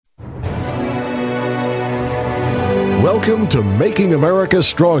Welcome to Making America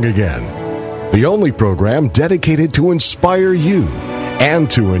Strong Again, the only program dedicated to inspire you and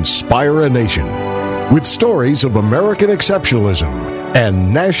to inspire a nation with stories of American exceptionalism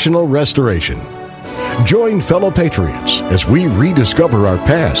and national restoration. Join fellow patriots as we rediscover our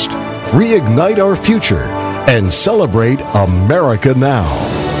past, reignite our future, and celebrate America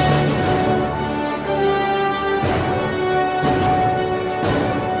now.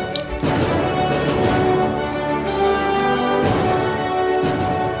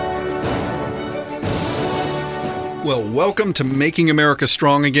 Well, welcome to Making America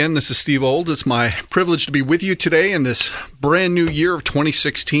Strong Again. This is Steve Old. It's my privilege to be with you today in this brand new year of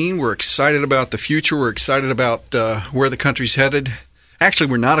 2016. We're excited about the future. We're excited about where the country's headed.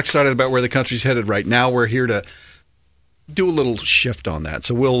 Actually, we're not excited about where the country's headed right now. We're here to do a little shift on that.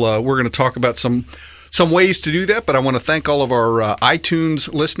 So we're going to talk about some ways to do that, but I want to thank all of our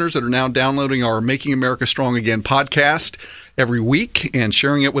iTunes listeners that are now downloading our Making America Strong Again podcast every week and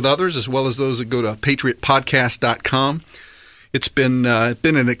sharing it with others, as well as those that go to patriotpodcast.com. It's been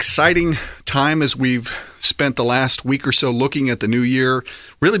an exciting time as we've spent the last week or so looking at the new year,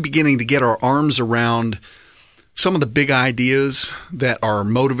 really beginning to get our arms around some of the big ideas that are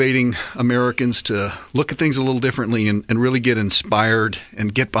motivating Americans to look at things a little differently and really get inspired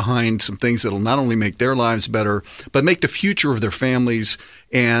and get behind some things that will not only make their lives better, but make the future of their families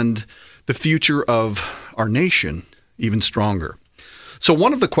and the future of our nation even stronger. So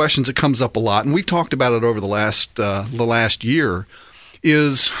one of the questions that comes up a lot, and we've talked about it over the last year,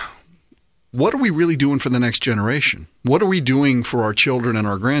 is what are we really doing for the next generation? What are we doing for our children and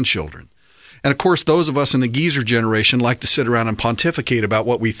our grandchildren? And, of course, those of us in the geezer generation like to sit around and pontificate about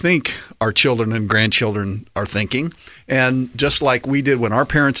what we think our children and grandchildren are thinking. And just like we did when our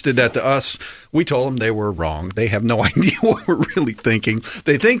parents did that to us, we told them they were wrong. They have no idea what we're really thinking.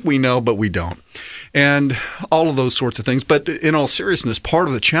 They think we know, but we don't. And all of those sorts of things. But in all seriousness, part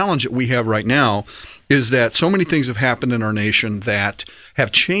of the challenge that we have right now is that so many things have happened in our nation that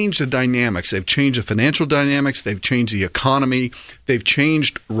have changed the dynamics. They've changed the financial dynamics. They've changed the economy. They've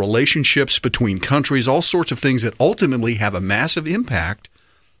changed relationships between countries, all sorts of things that ultimately have a massive impact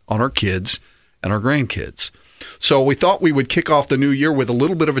on our kids and our grandkids. So we thought we would kick off the new year with a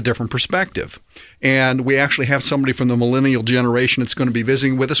little bit of a different perspective. And we actually have somebody from the Millenial generation that's going to be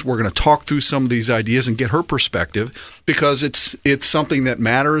visiting with us. We're going to talk through some of these ideas and get her perspective because it's something that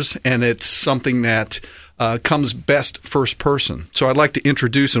matters and it's something that comes best first person. So I'd like to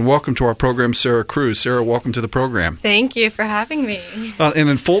introduce and welcome to our program Sarah Cruz. Sarah, welcome to the program. Thank you for having me. And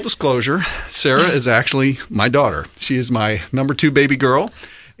in full disclosure, Sarah is actually my daughter. She is my number 2 baby girl.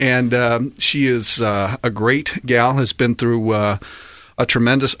 And she is a great gal, has been through a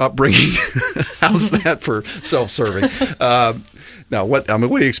tremendous upbringing. How's that for self-serving? Now, what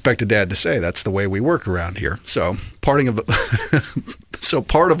do you expect a dad to say? That's the way we work around here. So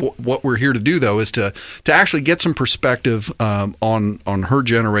part of what we're here to do, though, is to actually get some perspective on her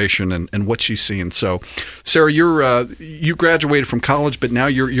generation and what she's seeing. So, Sarah, you graduated from college, but now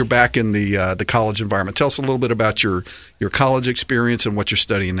you're back in the college environment. Tell us a little bit about your college experience and what you're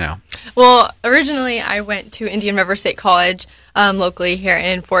studying now. Well, originally I went to Indian River State College locally here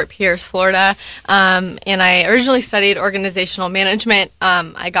in Fort Pierce, Florida, and I originally studied organizational management.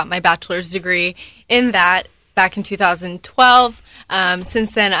 I got my bachelor's degree in that back in 2012.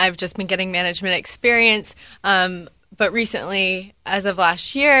 Since then, I've just been getting management experience. But recently, as of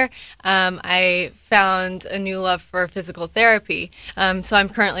last year, I found a new love for physical therapy. So I'm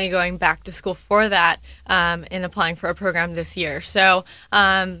currently going back to school for that and applying for a program this year. So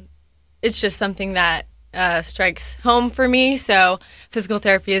it's just something that strikes home for me. So physical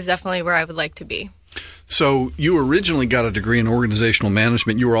therapy is definitely where I would like to be. So you originally got a degree in organizational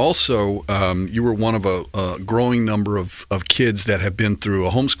management. You were also you were one of a growing number of kids that have been through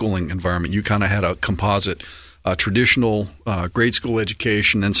a homeschooling environment. You kind of had a composite traditional grade school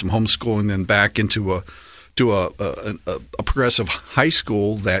education, then some homeschooling, then back into a progressive high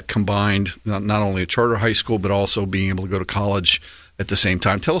school that combined not only a charter high school but also being able to go to college at the same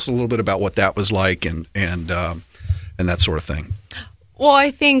time. Tell us a little bit about what that was like and that sort of thing. Well,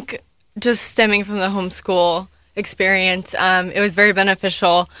 I think just stemming from the homeschool experience, it was very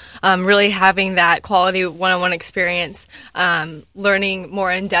beneficial, really having that quality one-on-one experience, learning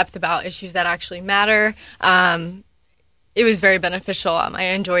more in depth about issues that actually matter. It was very beneficial. I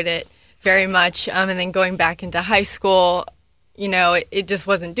enjoyed it very much. And then going back into high school, it just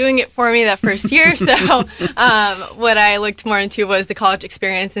wasn't doing it for me that first year. So what I looked more into was the college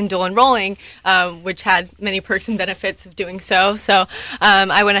experience and dual enrolling, which had many perks and benefits of doing so. So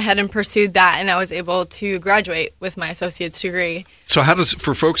I went ahead and pursued that, and I was able to graduate with my associate's degree. So how does,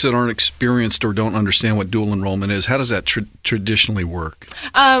 for folks that aren't experienced or don't understand what dual enrollment is, how does that traditionally work?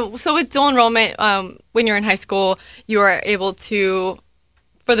 So with dual enrollment, when you're in high school, you are able to,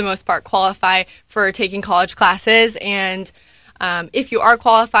 for the most part, qualify for taking college classes, and if you are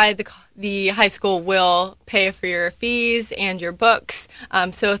qualified, the high school will pay for your fees and your books.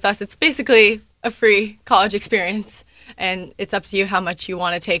 So with us, it's basically a free college experience, and it's up to you how much you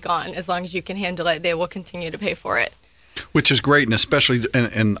want to take on. As long as you can handle it, they will continue to pay for it. Which is great, and especially,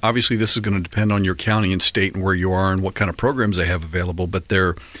 and obviously this is going to depend on your county and state and where you are and what kind of programs they have available, but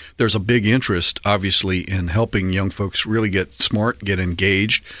there's a big interest, obviously, in helping young folks really get smart, get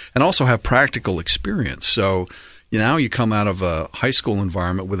engaged, and also have practical experience. So now you come out of a high school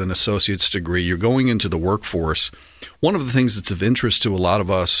environment with an associate's degree. You're going into the workforce. One of the things that's of interest to a lot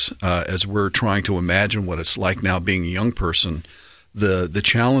of us as we're trying to imagine what it's like now being a young person, the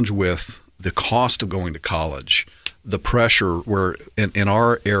challenge with the cost of going to college, the pressure where in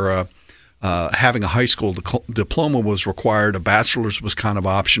our era, having a high school diploma was required. A bachelor's was kind of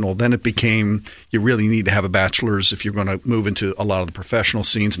optional. Then it became you really need to have a bachelor's if you're going to move into a lot of the professional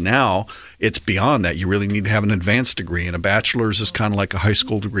scenes. Now it's beyond that. You really need to have an advanced degree, and a bachelor's is kind of like a high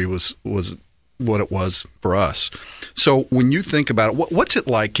school degree was what it was for us. So when you think about it, what's it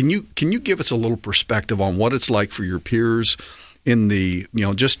like? Can you give us a little perspective on what it's like for your peers in the,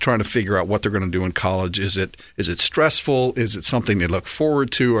 just trying to figure out what they're going to do in college? Is it stressful? Is it something they look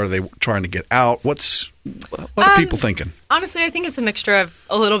forward to? Are they trying to get out? What are people thinking? Honestly, I think it's a mixture of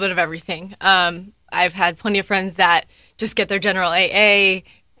a little bit of everything. I've had plenty of friends that just get their general AA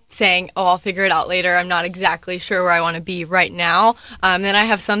saying, I'll figure it out later. I'm not exactly sure where I want to be right now. Then I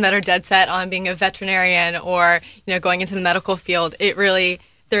have some that are dead set on being a veterinarian or, going into the medical field.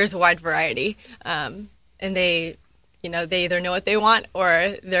 There's a wide variety. And they either know what they want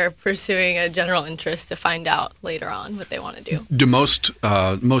or they're pursuing a general interest to find out later on what they want to do. Do most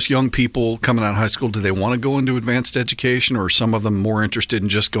young people coming out of high school, do they want to go into advanced education, or are some of them more interested in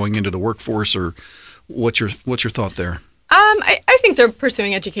just going into the workforce, or what's your thought there? I think they're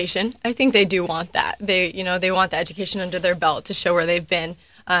pursuing education. I think they do want that. They want the education under their belt to show where they've been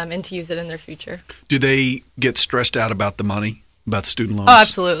and to use it in their future. Do they get stressed out about the money, about student loans? Oh,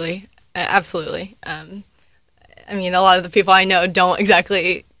 absolutely. Absolutely. A lot of the people I know don't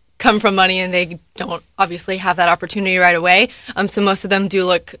exactly come from money, and they don't obviously have that opportunity right away. So most of them do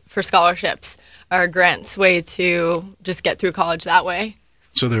look for scholarships or grants, way to just get through college that way.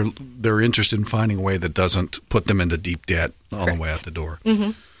 So they're interested in finding a way that doesn't put them into deep debt all the way out the door.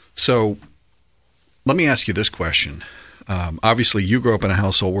 Mm-hmm. So let me ask you this question. Obviously, you grew up in a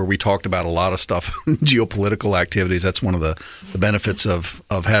household where we talked about a lot of stuff, geopolitical activities. That's one of the benefits of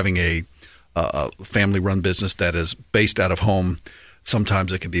having a family-run business that is based out of home.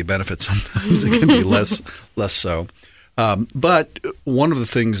 Sometimes it can be a benefit. Sometimes it can be less so. But one of the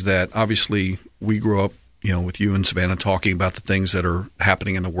things that obviously we grew up, with you and Savannah talking about the things that are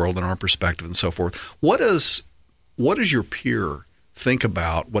happening in the world and our perspective and so forth. What does your peer think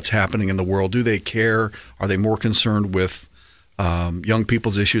about what's happening in the world? Do they care? Are they more concerned with young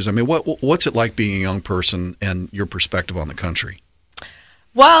people's issues? What's it like being a young person and your perspective on the country?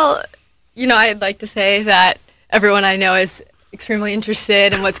 Well, I'd like to say that everyone I know is extremely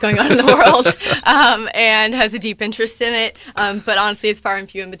interested in what's going on in the world and has a deep interest in it. But honestly, it's far and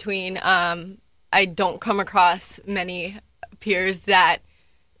few in between. I don't come across many peers that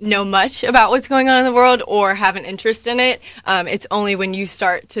know much about what's going on in the world or have an interest in it. It's only when you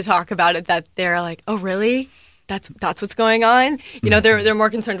start to talk about it that they're like, oh, really? That's what's going on? They're more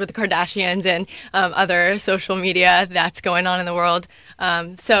concerned with the Kardashians and other social media that's going on in the world.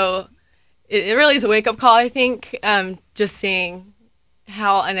 So it really is a wake-up call, I think, just seeing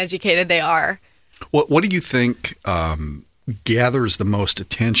how uneducated they are. What do you think gathers the most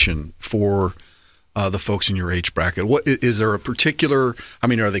attention for the folks in your age bracket? What is there a particular?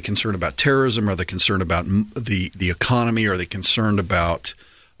 Are they concerned about terrorism? Are they concerned about the economy? Are they concerned about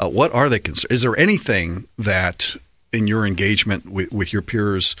what are they concerned? Is there anything that in your engagement with your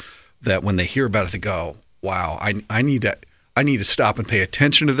peers that when they hear about it they go, "Wow, I need to stop and pay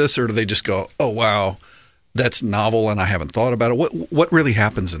attention to this," or do they just go, "Oh wow, that's novel and I haven't thought about it"? What really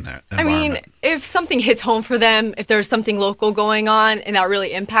happens in that environment? If something hits home for them, if there's something local going on and that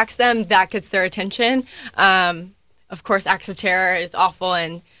really impacts them, that gets their attention. Of course, acts of terror is awful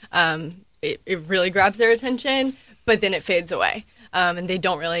and it really grabs their attention, but then it fades away. And they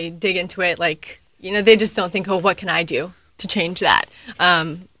don't really dig into it. They just don't think, oh, what can I do to change that?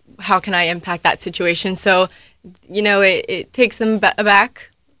 How can I impact that situation? So, it takes them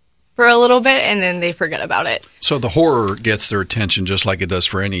aback for a little bit, and then they forget about it. So the horror gets their attention just like it does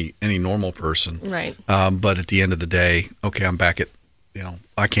for any normal person. Right. But at the end of the day, okay, I'm back at,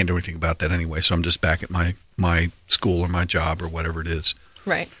 I can't do anything about that anyway, so I'm just back at my school or my job or whatever it is.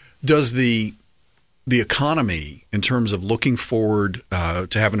 Right. Does the economy, in terms of looking forward to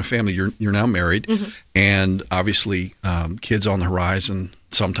having a family, you're now married, and obviously kids on the horizon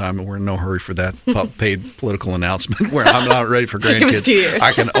sometime, and we're in no hurry for that paid political announcement where I'm not ready for grandkids. Give us 2 years.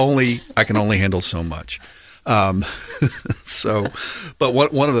 I can only handle so much. But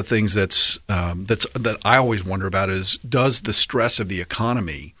one of the things that I always wonder about is, does the stress of the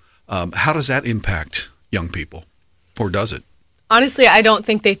economy, how does that impact young people, or does it? Honestly, I don't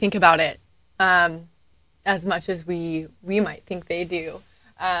think they think about it as much as we might think they do.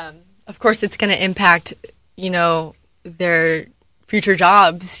 Of course, it's going to impact, their future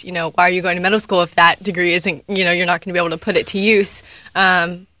jobs. Why are you going to middle school if that degree isn't, you're not going to be able to put it to use?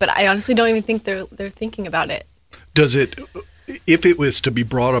 But I honestly don't even think they're thinking about it. Does it, if it was to be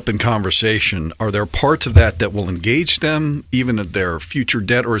brought up in conversation, are there parts of that will engage them, even at their future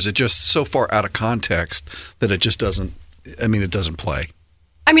debt, or is it just so far out of context that it just doesn't, it doesn't play?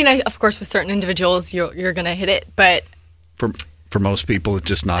 Of course, with certain individuals, you're going to hit it, but for most people, it's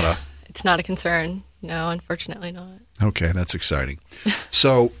just not it's not a concern. No, unfortunately not. Okay, that's exciting.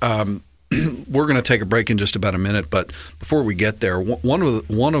 So we're going to take a break in just about a minute, but before we get there,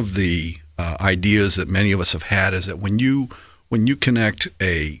 one of the ideas that many of us have had is that when you connect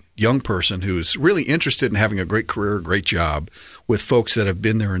a young person who's really interested in having a great career, a great job, with folks that have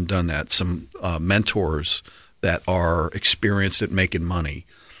been there and done that, some mentors that are experienced at making money.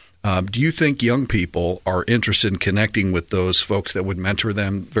 Do you think young people are interested in connecting with those folks that would mentor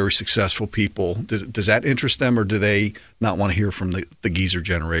them, very successful people? Does that interest them, or do they not want to hear from the geezer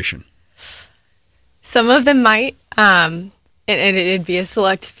generation? Some of them might, and it'd be a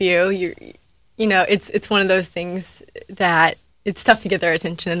select few. It's one of those things that it's tough to get their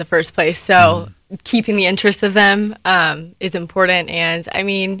attention in the first place. So keeping the interest of them is important, and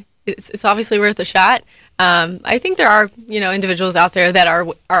it's obviously worth a shot. I think there are, individuals out there that are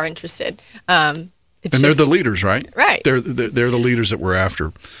interested. They're the leaders, right? Right. They're the leaders that we're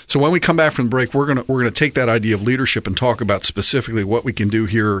after. So when we come back from the break, we're gonna take that idea of leadership and talk about specifically what we can do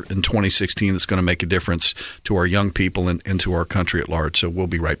here in 2016 that's going to make a difference to our young people and to our country at large. So we'll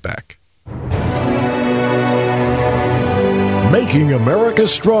be right back. Making America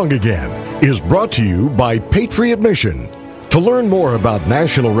Strong Again is brought to you by Patriot Mission. To learn more about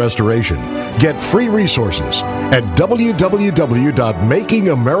national restoration, get free resources at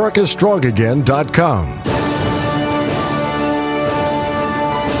www.makingamericastrongain.com.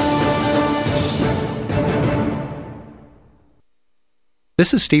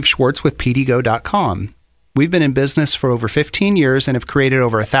 This is Steve Schwartz with PDGo.com. We've been in business for over 15 years and have created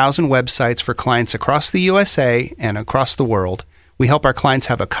over 1,000 websites for clients across the USA and across the world. We help our clients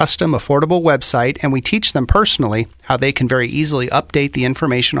have a custom, affordable website, and we teach them personally how they can very easily update the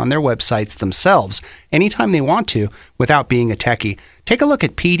information on their websites themselves anytime they want to without being a techie. Take a look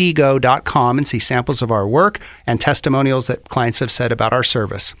at pdgo.com and see samples of our work and testimonials that clients have said about our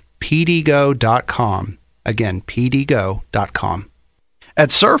service. pdgo.com. Again, pdgo.com. At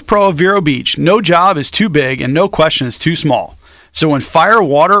ServPro of Vero Beach, no job is too big and no question is too small. So when fire,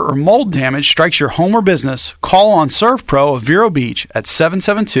 water, or mold damage strikes your home or business, call on ServPro of Vero Beach at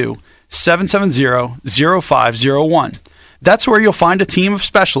 772-770-0501. That's where you'll find a team of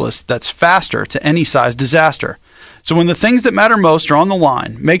specialists that's faster to any size disaster. So when the things that matter most are on the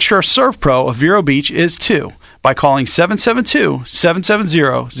line, make sure ServPro of Vero Beach is too by calling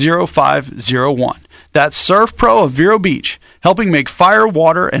 772-770-0501. That's ServPro of Vero Beach, helping make fire,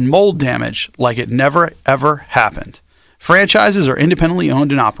 water, and mold damage like it never, ever happened. Franchises are independently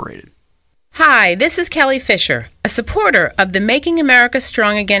owned and operated. Hi, this is Kelly Fisher, a supporter of the Making America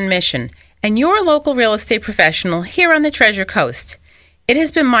Strong Again mission, and your local real estate professional here on the Treasure Coast. It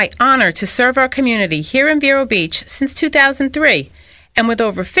has been my honor to serve our community here in Vero Beach since 2003, and with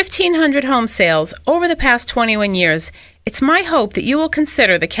over 1,500 home sales over the past 21 years, it's my hope that you will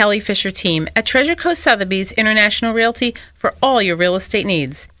consider the Kelly Fisher team at Treasure Coast Sotheby's International Realty for all your real estate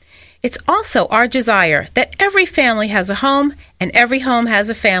needs. It's also our desire that every family has a home and every home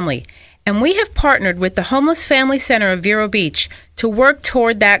has a family, and we have partnered with the Homeless Family Center of Vero Beach to work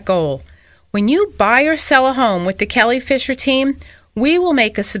toward that goal. When you buy or sell a home with the Kelly Fisher team, we will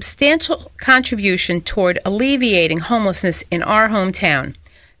make a substantial contribution toward alleviating homelessness in our hometown.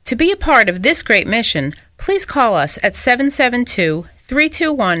 To be a part of this great mission, please call us at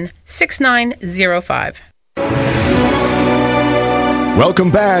 772-321-6905.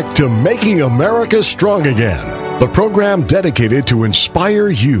 Welcome back to Making America Strong Again, the program dedicated to inspire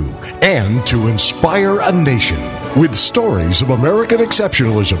you and to inspire a nation with stories of American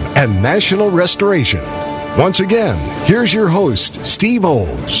exceptionalism and national restoration. Once again, here's your host, Steve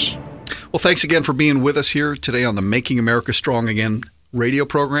Olds. Well, thanks again for being with us here today on the Making America Strong Again radio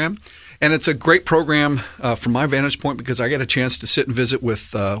program. And it's a great program from my vantage point because I get a chance to sit and visit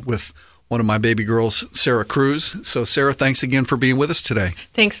with one of my baby girls, Sarah Cruz. So, Sarah, thanks again for being with us today.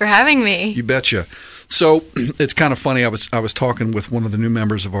 Thanks for having me. You betcha. So, it's kind of funny. I was talking with one of the new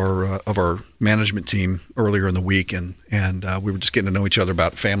members of our management team earlier in the week, and we were just getting to know each other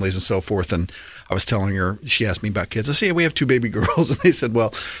about families and so forth. And I was telling her, she asked me about kids. I said, yeah, we have 2 baby girls, and they said,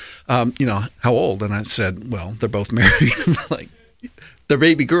 well, how old? And I said, well, they're both married. Like, they're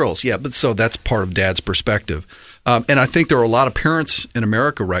baby girls, yeah. But so that's part of Dad's perspective. And I think there are a lot of parents in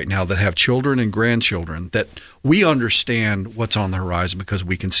America right now that have children and grandchildren that we understand what's on the horizon because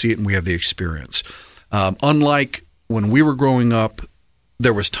we can see it and we have the experience. Unlike when we were growing up,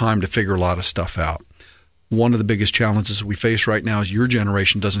 there was time to figure a lot of stuff out. One of the biggest challenges we face right now is your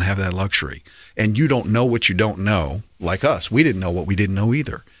generation doesn't have that luxury. And you don't know what you don't know, like us. We didn't know what we didn't know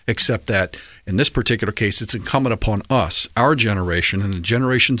either, except that in this particular case, it's incumbent upon us, our generation, and the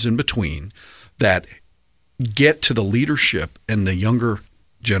generations in between that get to the leadership in the younger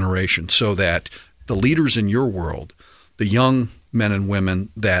generation so that the leaders in your world, the young men and women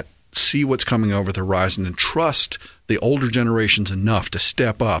that see what's coming over the horizon and trust the older generations enough to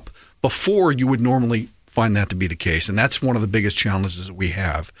step up before you would normally find that to be the case. And that's one of the biggest challenges that we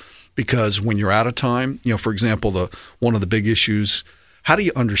have, because when you're out of time, for example, one of the big issues, how do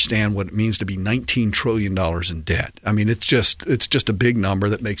you understand what it means to be $19 trillion in debt? I mean, it's just a big number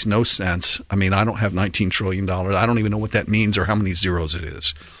that makes no sense. I mean, I don't have $19 trillion. I don't even know what that means or how many zeros it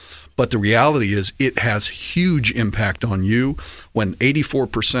is. But the reality is it has huge impact on you when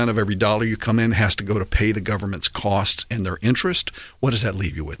 84% of every dollar you come in has to go to pay the government's costs and their interest. What does that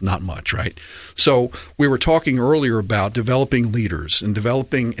leave you with? Not much, right? So we were talking earlier about developing leaders and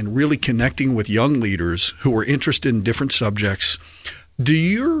developing and really connecting with young leaders who are interested in different subjects. Do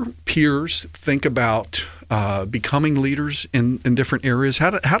your peers think about becoming leaders in different areas?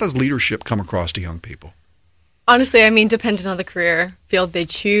 How does leadership come across to young people? Honestly, I mean, depending on the career field they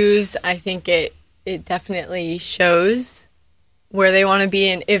choose, I think it definitely shows where they want to be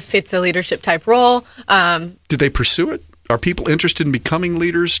and if it's a leadership type role. Do they pursue it? Are people interested in becoming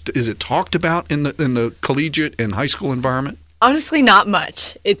leaders? Is it talked about in the collegiate and high school environment? Honestly, not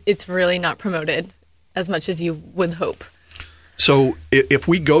much. It's really not promoted as much as you would hope. So if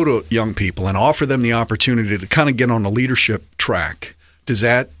we go to young people and offer them the opportunity to kind of get on the leadership track, does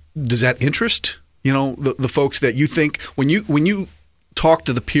that interest the folks that you think when you talk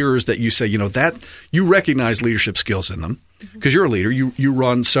to the peers that you say that you recognize leadership skills in them because you're a leader, you've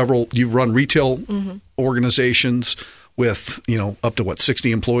run retail organizations with up to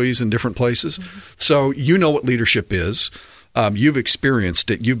 60 employees in different places, so you know what leadership is. You've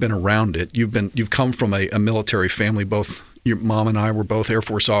experienced it, you've been around it, you've come from a military family. Both your mom and I were both Air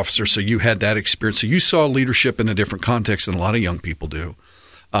Force officers, so you had that experience. So you saw leadership in a different context than a lot of young people do.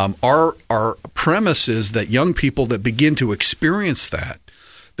 Our premise is that young people that begin to experience that,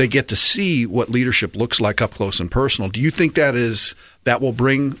 they get to see what leadership looks like up close and personal. Do you think that will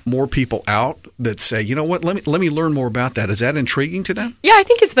bring more people out that say, you know what, let me learn more about that? Is that intriguing to them? Yeah, I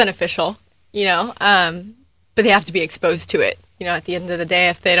think it's beneficial, but they have to be exposed to it. At the end of the day,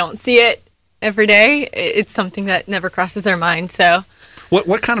 if they don't see it every day, it's something that never crosses their mind. So,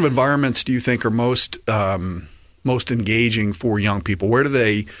 what kind of environments do you think are most engaging for young people? Where do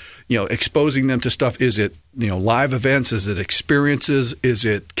they, exposing them to stuff? Is it, live events? Is it experiences? Is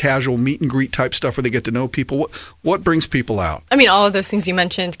it casual meet and greet type stuff where they get to know people? What brings people out? I mean, all of those things you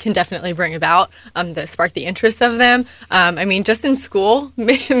mentioned can definitely bring about to spark the interest of them. I mean, just in school,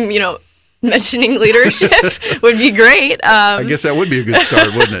 mentioning leadership would be great. I guess that would be a good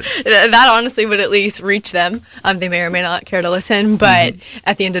start, wouldn't it? That honestly would at least reach them. They may or may not care to listen, but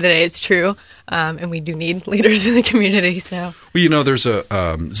at the end of the day, it's true. And we do need leaders in the community. So, well, there's a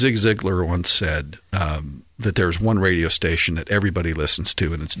Zig Ziglar once said that there's one radio station that everybody listens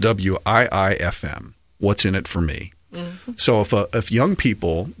to, and it's WIIFM. What's in it for me? Mm-hmm. So if young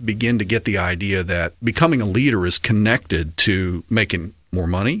people begin to get the idea that becoming a leader is connected to making more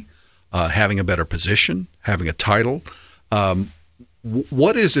money, having a better position, having a title,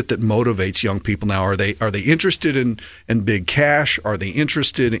 what is it that motivates young people now? Are they interested in big cash? Are they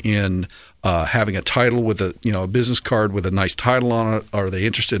interested in having a title with a business card with a nice title on it? Are they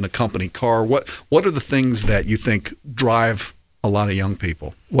interested in a company car? What are the things that you think drive a lot of young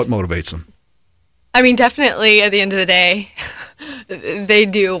people? What motivates them? I mean, definitely at the end of the day, they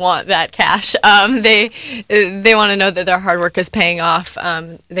do want that cash. They want to know that their hard work is paying off.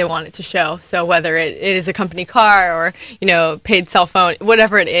 They want it to show. So whether it is a company car or, paid cell phone,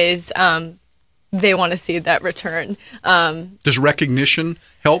 whatever it is, they want to see that return. Does recognition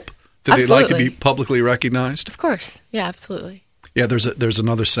help? Do Absolutely. They like to be publicly recognized? Of course. Yeah, absolutely. Yeah, there's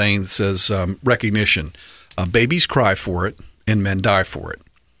another saying that says recognition. Babies cry for it and men die for it.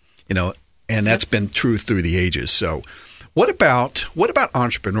 And that's been true through the ages. So what about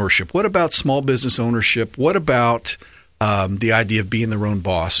entrepreneurship? What about small business ownership? What about the idea of being their own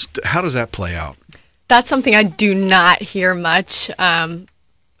boss? How does that play out? That's something I do not hear much. A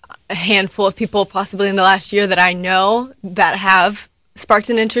handful of people possibly in the last year that I know that have sparked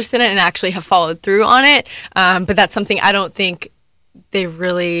an interest in it and actually have followed through on it. But that's something I don't think they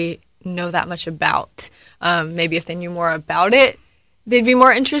really know that much about. Maybe if they knew more about it, they'd be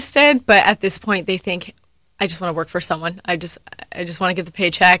more interested. But at this point, they think, I just want to work for someone. I just want to get the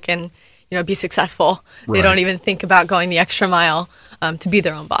paycheck and be successful. Right. They don't even think about going the extra mile to be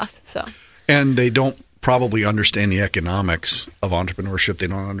their own boss. So, and they don't probably understand the economics of entrepreneurship. They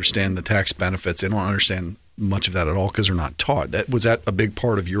don't understand the tax benefits. They don't understand much of that at all because they're not taught. Was that a big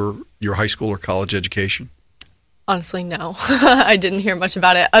part of your high school or college education? Honestly, no. I didn't hear much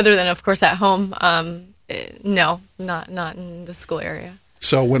about it other than, of course, at home. No, not in the school area.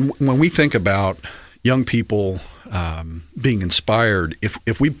 So when we think about young people being inspired,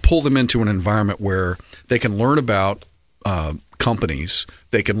 if we pull them into an environment where they can learn about companies,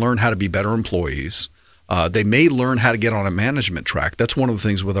 they can learn how to be better employees, they may learn how to get on a management track. That's one of the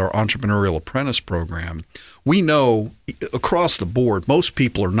things with our entrepreneurial apprentice program. We know across the board, most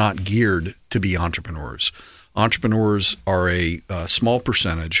people are not geared to be entrepreneurs. Entrepreneurs are a small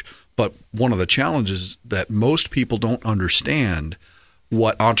percentage, but one of the challenges that most people don't understand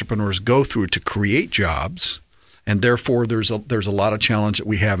what entrepreneurs go through to create jobs, and therefore there's a lot of challenge that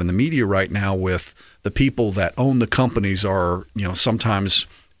we have in the media right now with the people that own the companies are, sometimes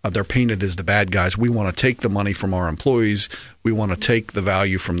they're painted as the bad guys. We want to take the money from our employees. We want to take the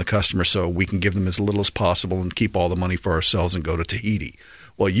value from the customer so we can give them as little as possible and keep all the money for ourselves and go to Tahiti.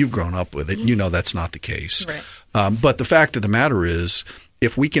 Well, you've grown up with it. You know that's not the case. Right. But the fact of the matter is,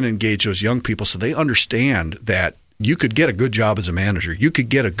 if we can engage those young people so they understand that you could get a good job as a manager, you could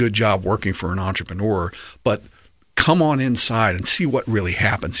get a good job working for an entrepreneur, but come on inside and see what really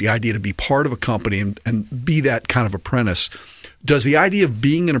happens. The idea to be part of a company and be that kind of apprentice. Does the idea of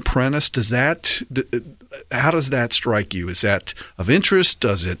being an apprentice, how does that strike you? Is that of interest?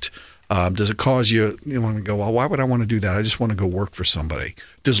 Does it cause you want to go, well, why would I want to do that? I just want to go work for somebody.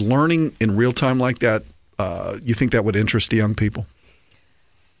 Does learning in real time like that, you think that would interest the young people?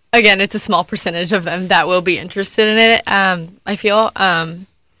 Again, it's a small percentage of them that will be interested in it, I feel.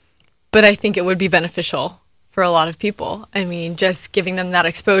 But I think it would be beneficial for a lot of people. I mean, just giving them that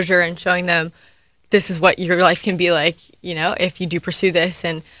exposure and showing them this is what your life can be like, if you do pursue this.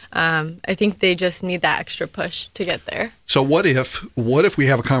 And I think they just need that extra push to get there. So what if we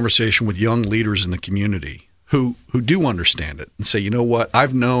have a conversation with young leaders in the community who do understand it and say, you know what,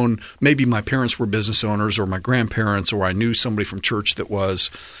 I've known, maybe my parents were business owners or my grandparents, or I knew somebody from church that was,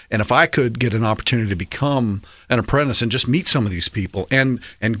 and if I could get an opportunity to become an apprentice and just meet some of these people and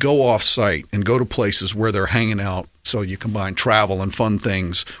go off site and go to places where they're hanging out, so you combine travel and fun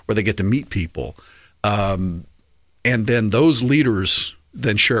things where they get to meet people, and then those leaders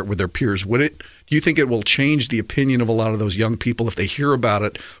then share it with their peers. Do you think it will change the opinion of a lot of those young people if they hear about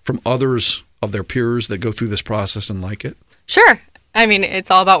it from others of their peers that go through this process and like it? Sure. I mean, it's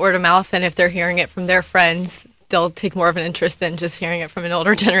all about word of mouth, and if they're hearing it from their friends, they'll take more of an interest than just hearing it from an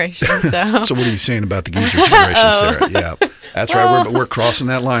older generation. So what are you saying about the geezer generation, Sarah? Yeah, that's right. We're crossing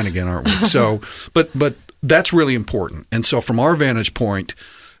that line again, aren't we? So, but that's really important. And so from our vantage point,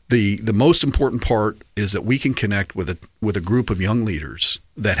 the most important part is that we can connect with a group of young leaders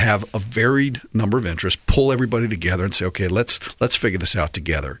that have a varied number of interests, pull everybody together and say, okay, let's figure this out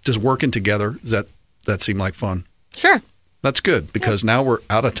together. Does working together, does that seem like fun? Sure. That's good, because now we're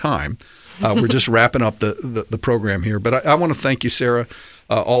out of time. We're just wrapping up the program here. But I want to thank you, Sarah.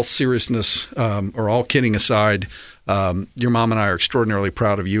 All seriousness, or all kidding aside, your mom and I are extraordinarily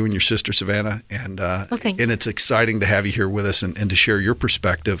proud of you and your sister, Savannah. And and it's exciting to have you here with us and to share your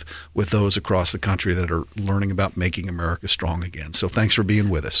perspective with those across the country that are learning about making America strong again. So thanks for being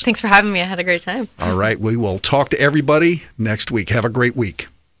with us. Thanks for having me. I had a great time. All right. We will talk to everybody next week. Have a great week.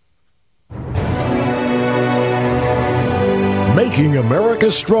 Making America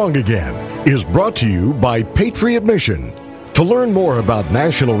Strong Again is brought to you by Patriot Mission. To learn more about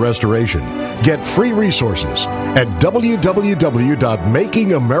national restoration, Get free resources at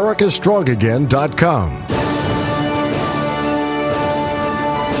www.makingamericastrongagain.com.